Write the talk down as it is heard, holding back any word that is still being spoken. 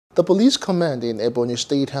The police command in Ebonyi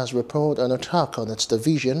State has repelled an attack on its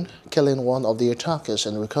division, killing one of the attackers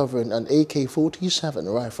and recovering an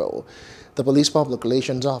AK-47 rifle. The police public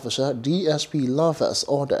relations officer, DSP Loveth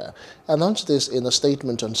Odah, announced this in a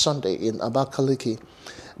statement on Sunday in Abakaliki.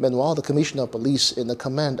 Meanwhile, the Commissioner of Police in the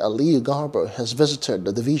command, Ali Garber, has visited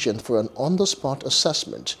the division for an on-the-spot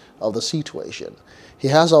assessment of the situation. He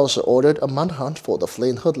has also ordered a manhunt for the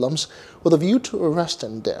fleeing hoodlums with a view to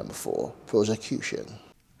arresting them for prosecution.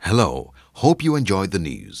 Hello, hope you enjoyed the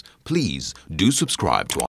news. Please do subscribe to our